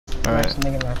Alright,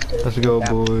 let's go,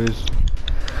 boys.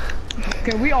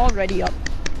 Okay, we all ready up.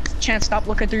 Chance, stop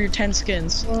looking through your 10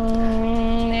 skins.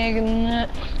 Nigga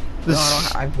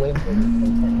nuts. I've way more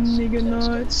than 10 Nigga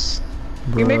nuts.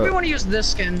 You make me want to use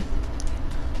this skin.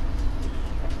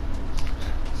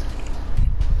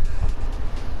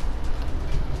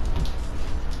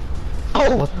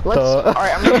 Oh,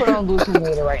 alright, I'm gonna put on blue team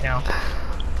leader right now.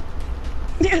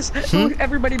 Yes,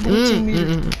 everybody blue team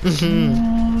leader.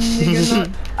 Nigga nut.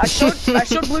 I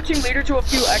showed blue team leader to a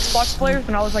few Xbox players,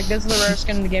 and I was like, "This is the rare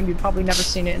skin in the game. You've probably never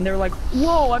seen it." And they were like,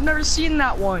 "Whoa, I've never seen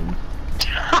that one."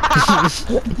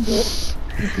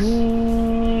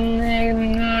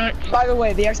 By the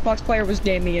way, the Xbox player was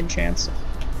Damien Chance.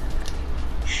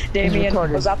 Damien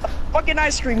was at the fucking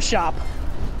ice cream shop.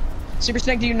 Super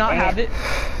Snake, do you not have it?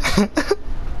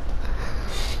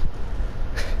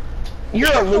 You're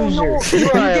a loser. He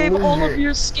gave all of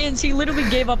your skins. He literally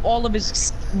gave up all of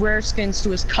his rare skins to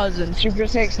his cousin. Super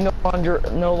Snake's no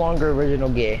longer original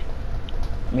gay.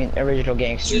 I mean, original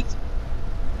gangster.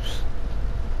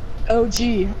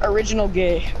 OG, original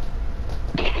gay.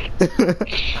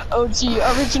 OG,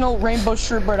 original rainbow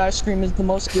sherbet ice cream is the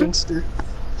most gangster.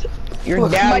 Your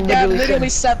dad My dad literally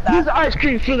said that. This ice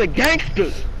cream for the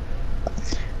gangsters.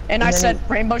 And I said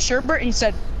rainbow sherbet, and he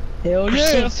said, hell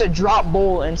yeah. Proceeds to drop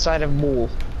bowl inside of bowl.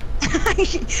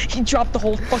 He dropped the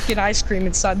whole fucking ice cream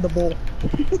inside the bowl.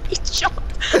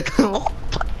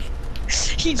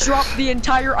 He dropped the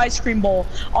entire ice cream bowl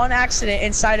on accident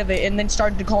inside of it, and then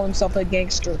started to call himself a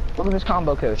gangster. Look at this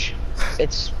combo, coach.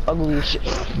 It's ugly as shit.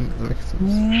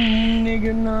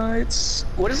 Nigga nuts.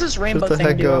 What does this rainbow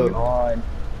thing do? Oh God.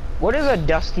 What is a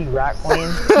dusty rat queen?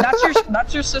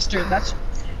 That's your sister. That's.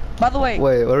 By the way,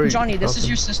 wait, what are Johnny, this is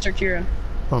your sister, Kieran.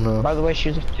 Oh no. By the way,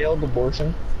 she's a failed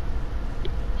abortion.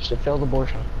 She's a failed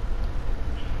abortion.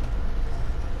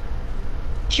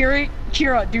 Kira,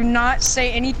 do not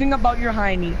say anything about your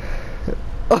hiney.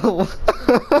 Oh.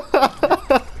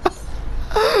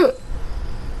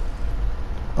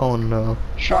 Oh no.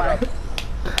 Shut up.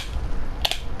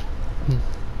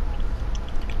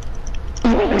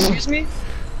 Excuse me?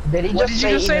 Did he What did you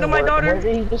just say to my daughter? What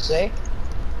did he just say?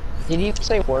 Did he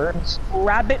say words?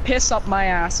 Rabbit piss up my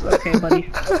ass. Okay,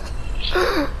 buddy.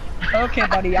 Okay,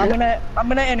 buddy. I'm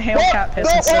gonna inhale cat piss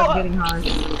instead of getting high.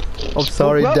 I'm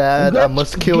sorry, Dad. I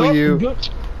must kill you.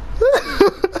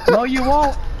 No, you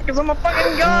won't, because I'm a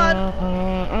fucking god.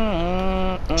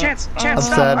 Chance,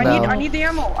 stop. I need the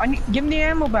ammo. Give me the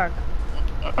ammo back.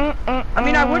 I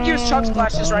mean, I would use Chuck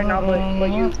splashes right now, but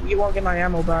you won't get my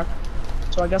ammo back.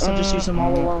 So I guess I'll just use them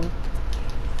all alone.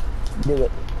 Do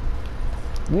it.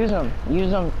 Use them.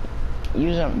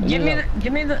 Give me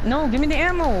the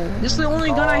ammo. This is the only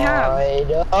gun I have.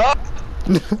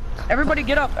 Everybody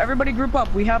get up. Everybody group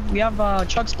up. We have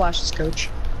chug splashes, coach.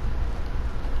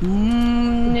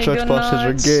 Chug splashes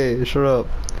are gay. Shut up.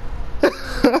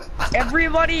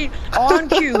 Everybody on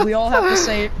cue. We all have to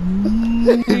say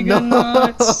nigga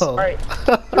nuts. Alright.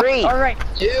 3. Alright.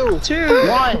 2. 2.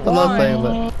 1. I'm not saying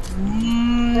that.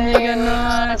 Nigga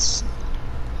nuts.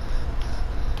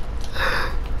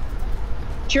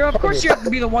 Kira, of course you have to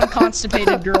be the one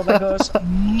constipated girl that goes.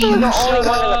 She's the only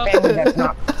one in the family that's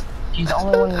not. She's the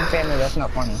only one in the family that's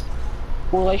not funny.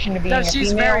 Relation to being a she's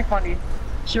female. very funny.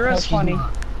 Kira's funny.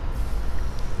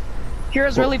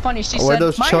 Kira's really funny. She said,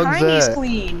 those "My chugs hiney's at?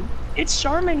 clean. It's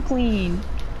Charmin clean."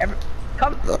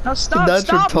 Come, no, stop! That's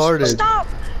stop! retarded. Stop!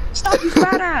 Stop! You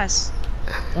fat ass!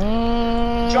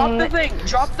 Drop the thing.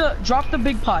 Drop the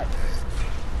big pot.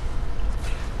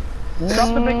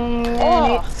 Drop the big.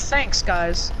 Oh, thanks,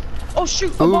 guys. Oh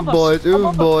shoot! Above us. Boys,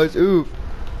 above boys, oof.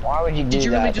 Why would you do Did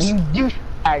you that? really just? You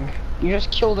douchebag. You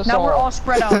just killed us all. Now we're all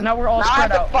spread out. Now we're all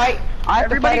spread out.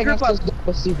 Everybody group up.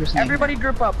 Super Snake. Everybody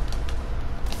group up.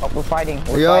 Oh, we're fighting.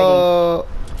 We're Yo,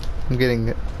 I'm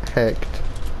getting hecked.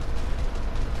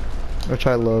 Which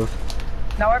I love.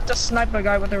 Now I have to snipe a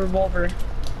guy with a revolver.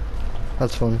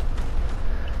 That's fun.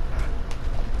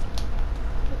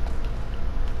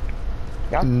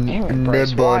 God damn it,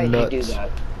 Bryce. Why did you do that?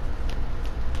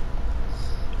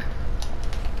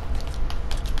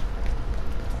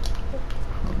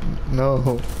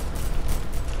 No.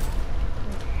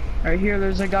 Right here,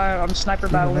 there's a guy. I'm sniper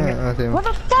battling it. What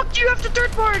the fuck do you have to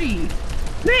third party?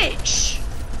 Bitch!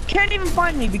 Can't even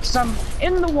find me because I'm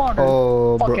in the water.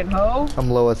 Oh, fucking hoe. I'm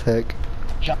low as heck.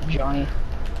 Johnny.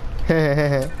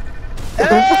 Help!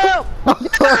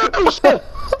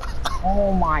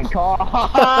 Oh my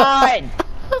god!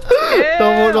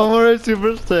 Don't worry,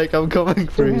 Super Stick. I'm coming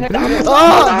for you. He's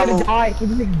gonna die. He's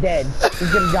dead.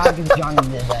 He's gonna die because Johnny's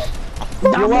dead.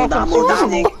 You're welcome.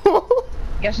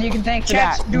 Guess you can thank for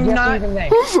that.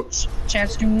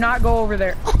 Chance, do not go over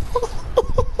there.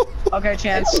 Okay,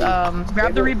 Chance.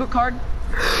 Grab the reboot card.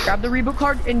 Grab the reboot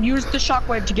card and use the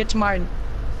shockwave to get to mine.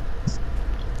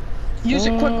 Use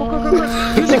it quick.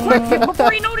 Use it quick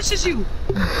before he notices you.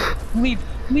 Leave.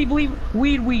 Weed.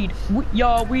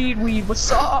 Yo, weed.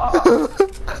 What's up?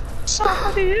 What's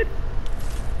up, dude?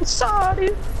 What's up,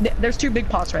 dude? There's 2 big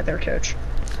pots right there, Coach.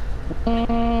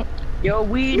 Yo,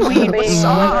 weed. What's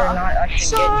up? Whether or not I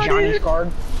should get Johnny's dude?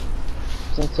 card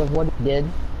since of what he did.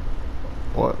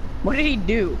 What? What did he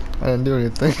do? I didn't do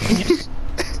anything.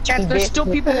 Chance, there's still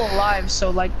people alive, so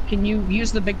like, can you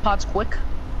use the big pots quick?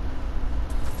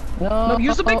 No,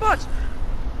 use the big pots.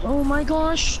 Oh my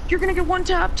gosh, you're gonna get one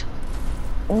tapped.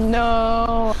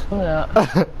 No.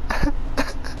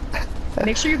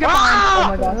 Make sure you get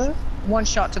behind. Oh my gosh, 1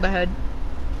 shot to the head.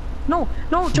 No,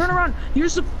 turn around.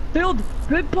 Use the build.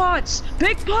 Big pots.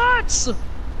 I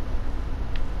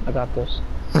got this.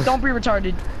 Don't be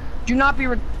retarded. Do not be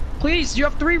please, you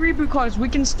have 3 reboot cards. We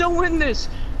can still win this.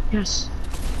 Yes.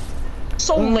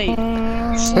 So late.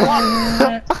 You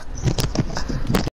slot.